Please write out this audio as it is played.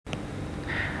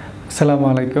আসসালামু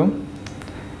আলাইকুম।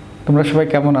 তোমরা সবাই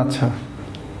কেমন আছো?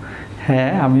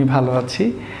 হ্যাঁ, আমি ভালো আছি।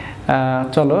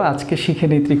 চলো আজকে শিখে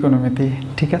নিই ত্রিকোণমিতি,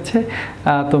 ঠিক আছে?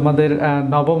 তোমাদের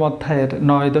নবম অধ্যায়ের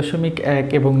 9.1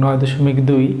 এবং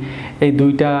 9.2 এই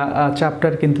দুইটা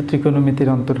চ্যাপ্টার কিন্তু ত্রিকোণমিতির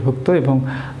অন্তর্ভুক্ত এবং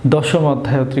দশম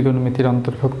অধ্যায়ও ত্রিকোণমিতির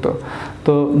অন্তর্ভুক্ত।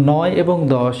 তো 9 এবং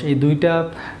 10 এই দুইটা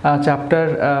চ্যাপ্টার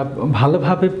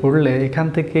ভালোভাবে পড়লে এখান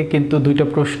থেকে কিন্তু দুইটা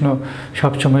প্রশ্ন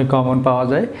সবসময় কমন পাওয়া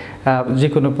যায়। যে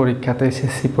কোনো পরীক্ষাতে,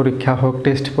 এসএসসি পরীক্ষা হোক,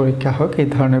 টেস্ট পরীক্ষা হোক, এই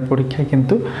ধরনের পরীক্ষায়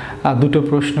কিন্তু দুটো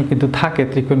প্রশ্ন কিন্তু থাকে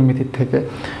ত্রিকোণমিতির থেকে।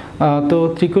 তো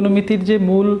ত্রিকোণমিতির যে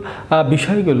মূল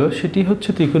বিষয়গুলো সেটি হচ্ছে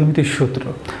ত্রিকোণমিতির সূত্র।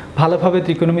 ভালোভাবে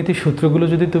ত্রিকোণমিতির সূত্রগুলো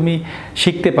যদি তুমি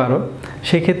শিখতে পারো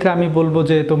সেক্ষেত্রে আমি বলবো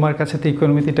যে তোমার কাছে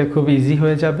ত্রিকোণমিতিটা খুব ইজি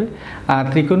হয়ে যাবে। আর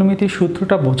ত্রিকোণমিতির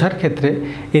সূত্রটা বোঝার ক্ষেত্রে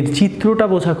এর চিত্রটা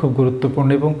বোঝা খুব গুরুত্বপূর্ণ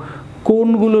এবং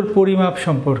কোণগুলোর পরিমাপ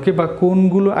সম্পর্কে বা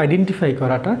কোণগুলো আইডেন্টিফাই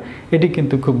করাটা এটি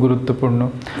কিন্তু খুব গুরুত্বপূর্ণ।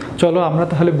 চলো আমরা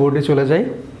তাহলে বোর্ডে চলে যাই।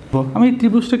 আমি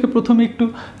ত্রিভুজটাকে প্রথমে একটু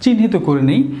চিহ্নিত করে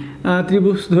নিই।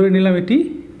 ত্রিভুজ ধরে নিলাম এটি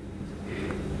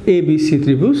ABC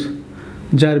ত্রিভুজ,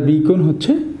 যার বি কোণ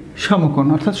হচ্ছে সমকোণ।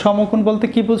 অর্থাৎ সমকোণ বলতে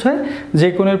কি বোঝায়? যে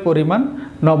কোণের পরিমাণ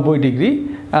 90 ডিগ্রি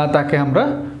তাকে আমরা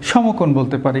সমকোণ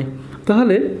বলতে পারি।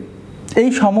 তাহলে এই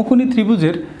সমকোণী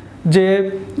ত্রিভুজের যে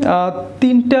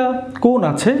তিনটা কোণ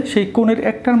আছে সেই কোণের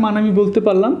একটার মান আমি বলতে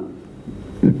পারলাম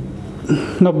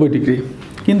 90 ডিগ্রি,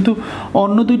 কিন্তু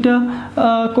অন্য দুইটা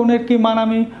কোণের কি মান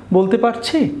আমি বলতে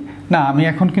পারছি না? আমি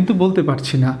এখন কিন্তু বলতে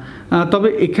পারছি না। তবে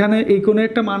এখানে এই কোণের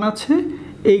একটা মান আছে,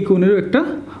 এই কোণেরও একটা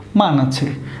মান আছে।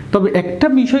 তবে একটা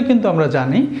বিষয় কিন্তু আমরা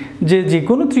জানি যে যে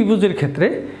কোনো ত্রিভুজের ক্ষেত্রে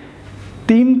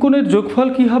তিন কোণের যোগফল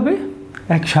কি হবে?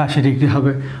 180 ডিগ্রি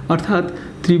হবে। অর্থাৎ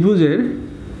ত্রিভুজের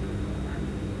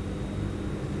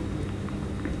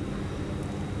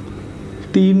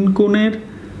তিন কোণের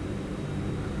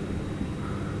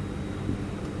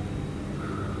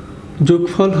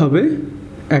যোগফল হবে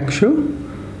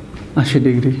 180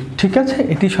 ডিগ্রি, ঠিক আছে?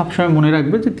 এটি সবসময় মনে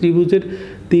রাখবে যে ত্রিভুজের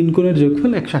তিন কোণের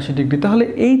যোগফল 180 ডিগ্রি। তাহলে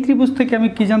এই ত্রিভুজ থেকে আমি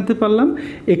কি জানতে পারলাম?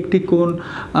 একটি কোণ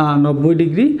 90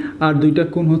 ডিগ্রি আর দুইটা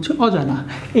কোণ হচ্ছে অজানা।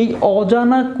 এই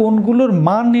অজানা কোণগুলোর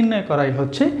মান নির্ণয় করাই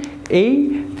হচ্ছে এই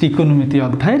ত্রিকোণমিতি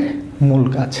অধ্যায়ের মূল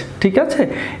কাজ, ঠিক আছে?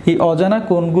 এই অজানা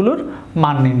কোণগুলোর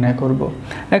মান নির্ণয় করব।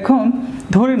 এখন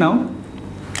ধরে নাও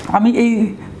আমি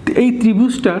এই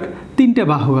ত্রিভুজটার তিনটে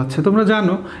বাহু আছে। তোমরা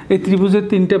জানো এই ত্রিভুজের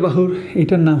তিনটে বাহুর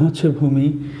এটার নাম হচ্ছে ভূমি,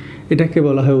 এটাকে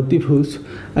বলা হয় অতিভুজ,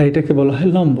 আর এটাকে বলা হয়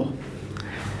লম্ব।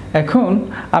 এখন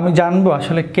আমি জানবো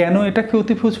আসলে কেন এটাকে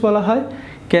অতিভুজ বলা হয়,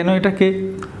 কেন এটাকে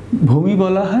ভূমি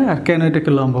বলা হয়, আর কেন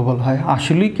এটাকে লম্ব বলা হয়।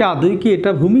 আসলেই কি আদৌ কি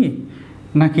এটা ভূমি,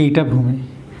 নাকি এটা ভূমি,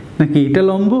 নাকি এটা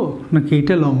লম্ব, নাকি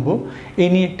এটা লম্ব, এই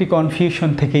নিয়ে একটি কনফিউশন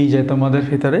থেকেই যায় তোমাদের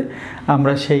ভিতরে।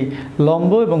 আমরা সেই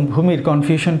লম্ব এবং ভূমির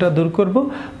কনফিউশনটা দূর করব।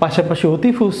 পাশাপাশি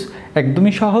অতিভুজ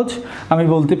একদমই সহজ, আমি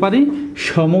বলতে পারি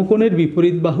সমকোণের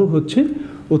বিপরীত বাহু হচ্ছে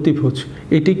অতিভুজ।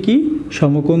 এটি কি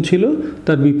সমকোণ ছিল,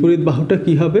 তার বিপরীত বাহুটা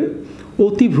কি হবে?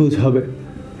 অতিভুজ হবে,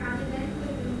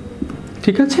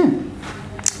 ঠিক আছে?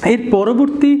 এর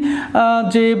পরবর্তী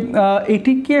যে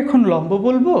এটি কি এখন লম্ব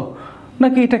বলবো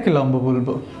নাকি এটাকে লম্ব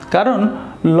বলবো? কারণ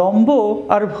লম্ব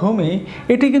আর ভূমি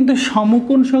এটি কিন্তু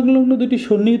সমকোণ সংলগ্ন দুটি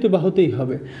সন্নিহিত বাহুতেই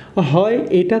হবে। হয়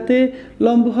এটাতে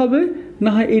লম্ব হবে, না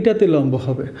হয় এটাতে লম্ব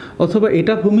হবে, অথবা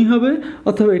এটা ভূমি হবে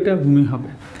অথবা এটা ভূমি হবে।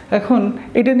 এখন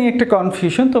এটা নিয়ে একটা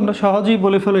কনফিউশন, তোমরা সহজেই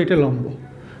বলে ফেলো এটা লম্ব।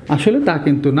 আসলে তা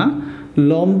কিন্তু না।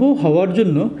 লম্ব হওয়ার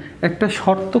জন্য একটা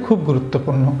শর্ত খুব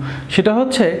গুরুত্বপূর্ণ, সেটা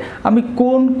হচ্ছে আমি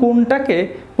কোণটাকে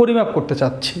পরিমাপ করতে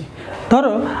চাচ্ছি।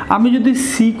 ধরো আমি যদি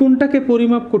সি কোণটাকে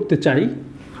পরিমাপ করতে চাই,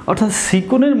 অর্থাৎ সি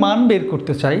কোণের মান বের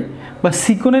করতে চাই বা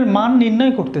সি কোণের মান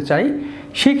নির্ণয় করতে চাই,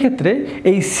 সেক্ষেত্রে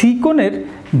এই সি কোণের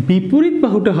বিপরীত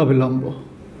বাহুটা হবে লম্ব,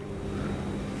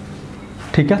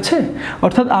 ঠিক আছে?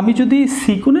 অর্থাৎ আমি যদি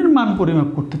সি কোণের মান পরিমাপ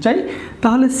করতে চাই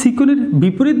তাহলে সি কোণের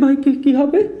বিপরীত বাহু কি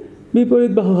হবে?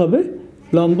 বিপরীত বাহু হবে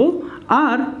লম্ব।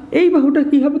 আর এই বাহুটা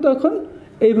কি হবে তখন?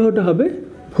 এই বাহুটা হবে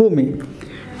ভূমি।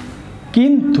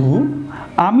 কিন্তু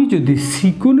আমি যদি সি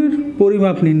কোণের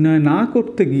পরিমাপ নির্ণয় না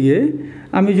করতে গিয়ে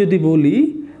আমি যদি বলি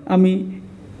আমি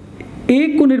এই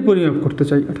কোণের পরিমাপ করতে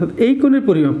চাই, অর্থাৎ এই কোণের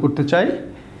পরিমাপ করতে চাই,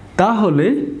 তাহলে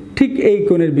ঠিক এই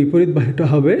কোণের বিপরীত বাহুটা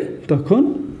হবে তখন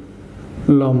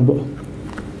লম্ব,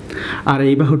 আর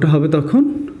এই বাহুটা হবে তখন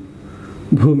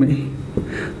ভূমি।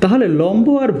 তাহলে লম্ব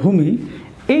আর ভূমি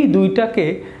এই দুইটাকে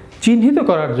চিহ্নিত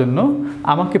করার জন্য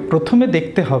আমাকে প্রথমে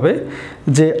দেখতে হবে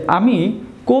যে আমি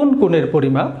কোন কোণের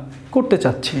পরিমাপ করতে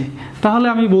চাচ্ছি। তাহলে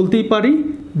আমি বলতেই পারি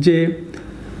যে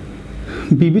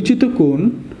বিবেচিত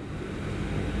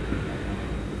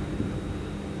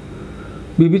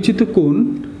কোণ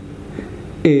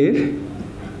এর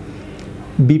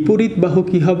বিপরীত বাহু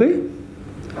কি হবে?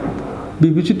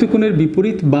 বিবেচিত কোণের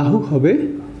বিপরীত বাহু হবে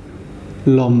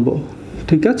লম্ব।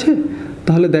 ঠিক আছে,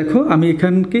 তাহলে দেখো আমি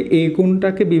এখানকে এই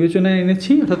কোণটাকে বিবেচনায়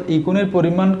এনেছি, অর্থাৎ এই কোণের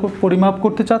পরিমাপ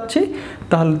করতে চাচ্ছি,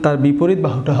 তাহলে তার বিপরীত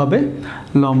বাহুটা হবে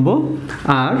লম্ব।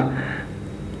 আর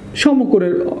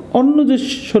সমকোণের অন্য যে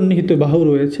সন্নিহিত বাহু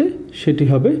রয়েছে সেটি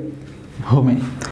হবে ভূমি।